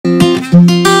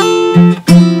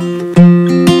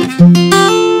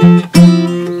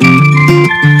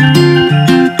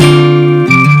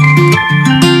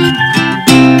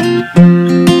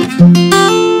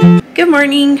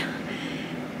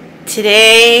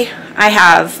I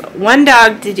have one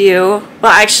dog to do.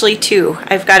 Well, actually two.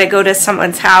 I've got to go to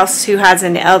someone's house who has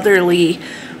an elderly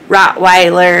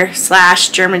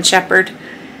Rottweiler / German Shepherd.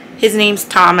 His name's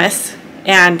Thomas,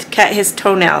 and cut his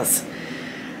toenails.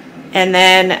 And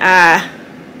then I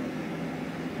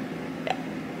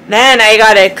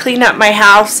gotta clean up my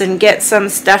house and get some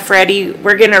stuff ready.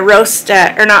 We're gonna roast,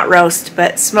 or not roast,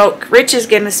 but smoke. Rich is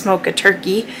gonna smoke a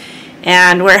turkey,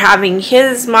 and we're having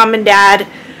his mom and dad,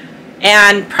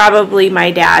 and probably my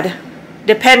dad,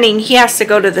 depending. He has to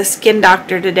go to the skin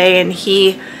doctor today, and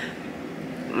he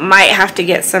might have to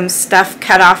get some stuff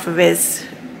cut off of his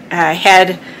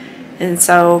head, and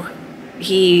so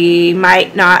he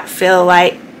might not feel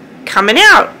like coming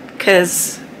out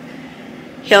because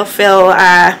he'll feel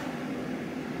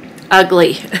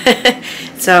ugly.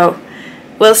 So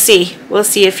we'll see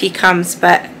if he comes.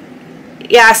 But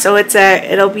yeah, so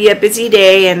it'll be a busy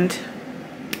day, and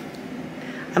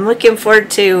I'm looking forward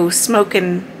to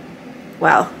smoking,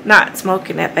 well, not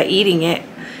smoking it, but eating it.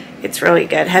 It's really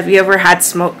good. Have you ever had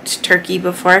smoked turkey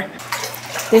before?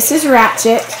 This is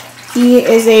Ratchet. He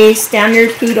is a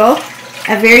Standard Poodle,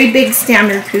 a very big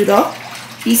Standard Poodle.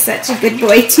 He's such a good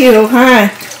boy too, huh?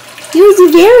 He was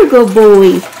a very good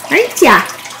boy, aren't ya?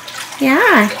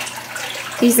 Yeah.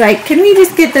 He's like, can we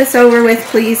just get this over with,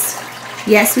 please?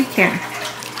 Yes, we can.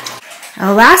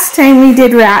 Last time we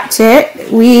did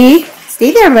Ratchet, we...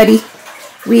 Stay there, buddy.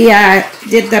 We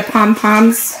did the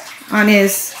pom-poms on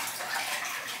his...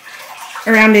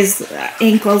 around his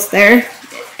ankles there.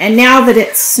 And now that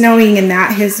it's snowing and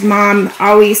that, his mom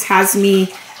always has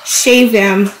me shave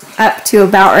him up to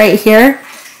about right here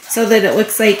so that it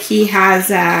looks like he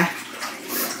has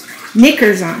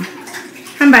Knickers on.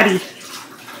 Huh, buddy?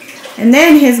 And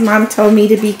then his mom told me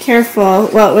to be careful.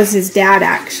 Well, it was his dad,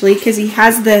 actually, because he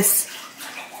has this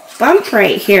bump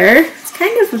right here. It's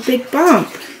kind of a big bump.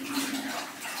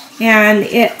 And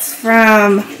it's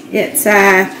from,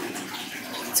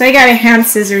 so I got a hand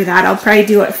scissor that. I'll probably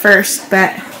do it first,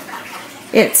 but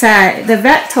it's, the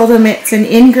vet told him it's an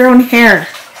ingrown hair.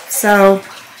 So,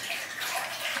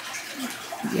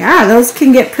 yeah, those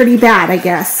can get pretty bad, I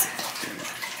guess.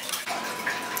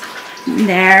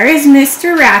 There is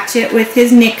Mr. Ratchet with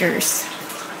his Knickers.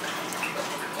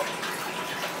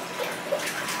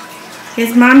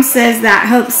 His mom says that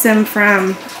helps him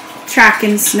from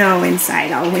tracking snow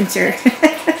inside all winter.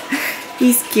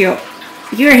 He's cute.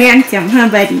 You're handsome, huh,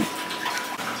 buddy?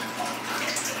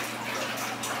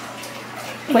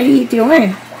 What are you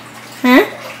doing? Huh?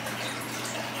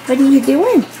 What are you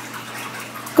doing?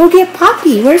 Go get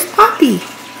Poppy. Where's Poppy?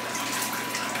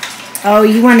 Oh,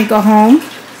 you want to go home?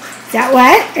 Is that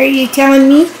what? Are you telling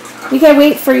me? We gotta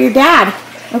wait for your dad.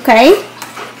 Okay?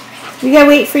 We gotta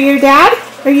wait for your dad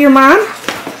or your mom?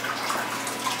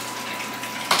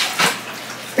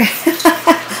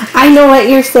 I know what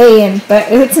you're saying, but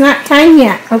it's not time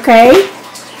yet, okay?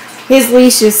 His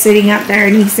leash is sitting up there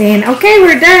and he's saying, okay,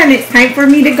 we're done. It's time for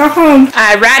me to go home.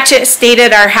 Ratchet stayed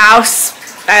at our house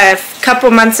a couple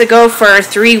months ago for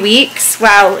 3 weeks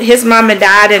while his mom and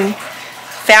dad and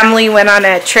family went on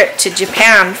a trip to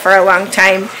Japan for a long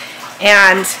time.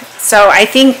 And so I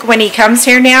think when he comes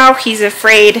here now, he's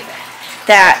afraid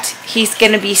that he's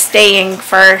going to be staying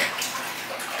for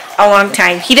a long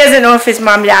time. He doesn't know if his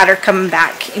mom and dad are coming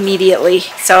back immediately.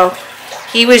 So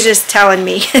he was just telling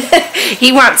me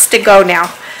he wants to go now.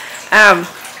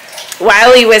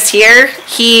 While he was here,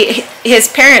 his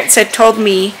parents had told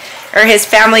me, or his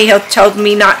family had told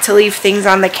me not to leave things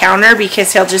on the counter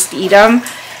because he'll just eat them.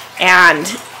 And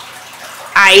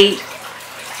I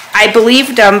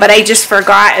believed him, but I just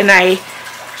forgot, and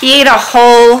he ate a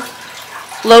whole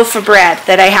loaf of bread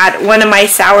that I had, one of my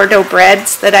sourdough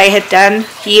breads that I had done.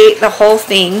 He ate the whole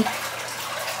thing,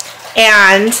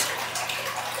 and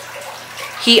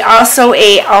he also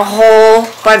ate a whole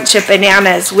bunch of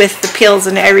bananas with the peels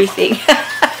and everything.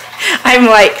 I'm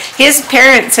like, his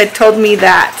parents had told me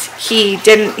that he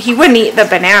wouldn't eat the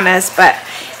bananas, but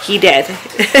he did.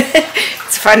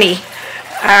 It's funny.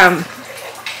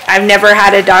 I've never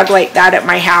had a dog like that at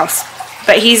my house,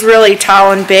 but he's really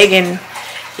tall and big, and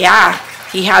yeah,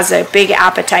 he has a big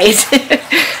appetite.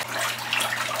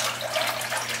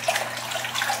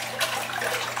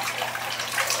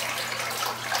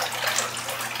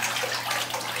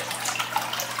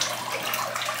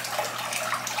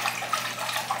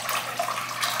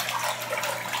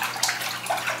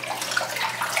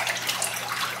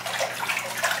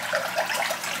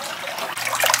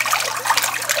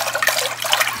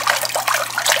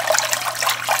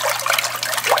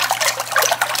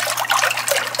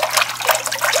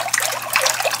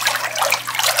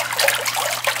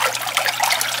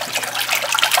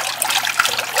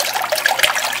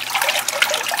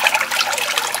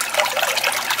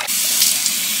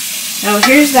 Now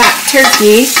here's that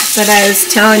turkey that I was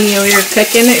telling you we were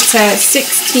cooking. It's a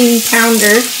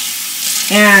 16-pounder,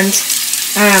 and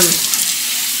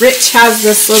Rich has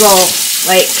this little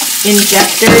like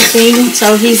injector thing,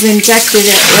 so he's injected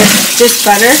it with just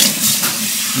butter.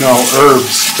 No,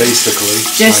 herbs basically.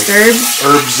 Just like herbs?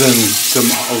 Herbs and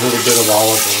a little bit of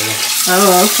olive oil.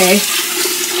 Oh, okay.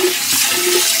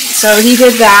 So he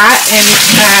did that, and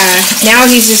now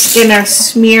he's just gonna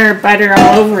smear butter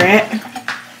all over it.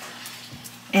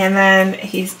 And then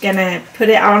he's gonna put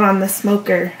it out on the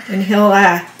smoker, and he'll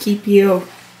keep you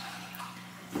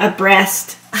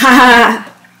abreast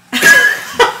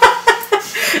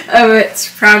of its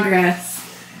progress.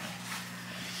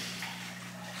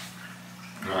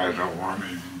 I don't want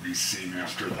to be seen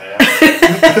after that.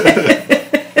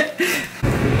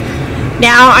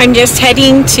 Now I'm just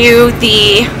heading to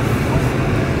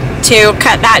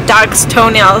cut that dog's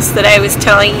toenails that I was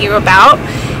telling you about.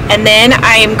 And then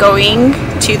I am going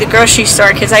to the grocery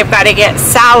store because I've got to get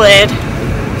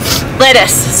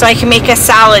lettuce, so I can make a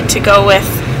salad to go with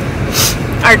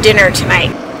our dinner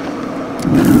tonight.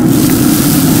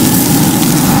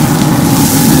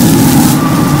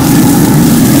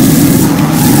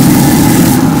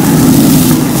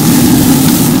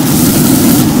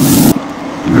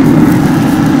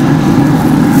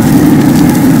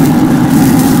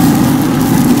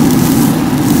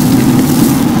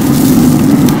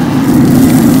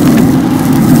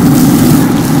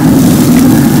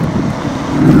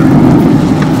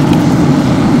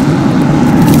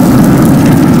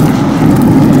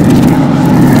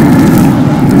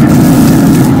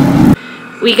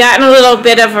 We got in a little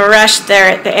bit of a rush there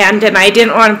at the end, and I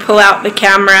didn't want to pull out the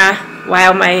camera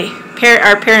while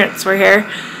our parents were here.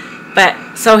 But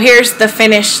so here's the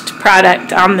finished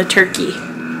product on the turkey.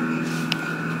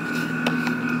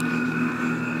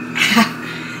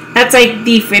 That's like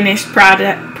the finished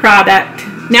product.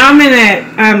 Now I'm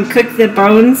gonna cook the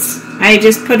bones. I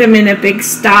just put them in a big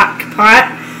stock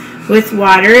pot with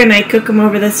water, and I cook them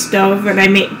over the stove, and I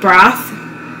make broth,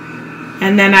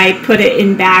 and then I put it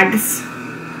in bags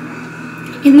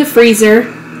in the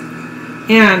freezer,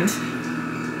 and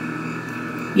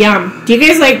yum. Do you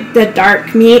guys like the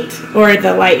dark meat or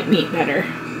the light meat better?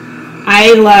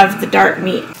 I love the dark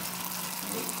meat.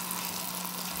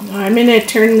 Well, I'm going to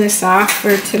turn this off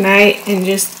for tonight and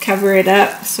just cover it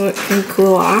up so it can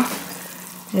cool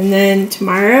off. And then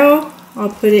tomorrow I'll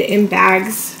put it in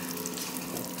bags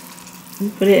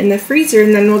and put it in the freezer,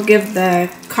 and then we'll give the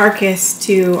carcass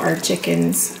to our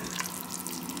chickens.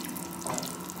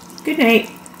 Good night.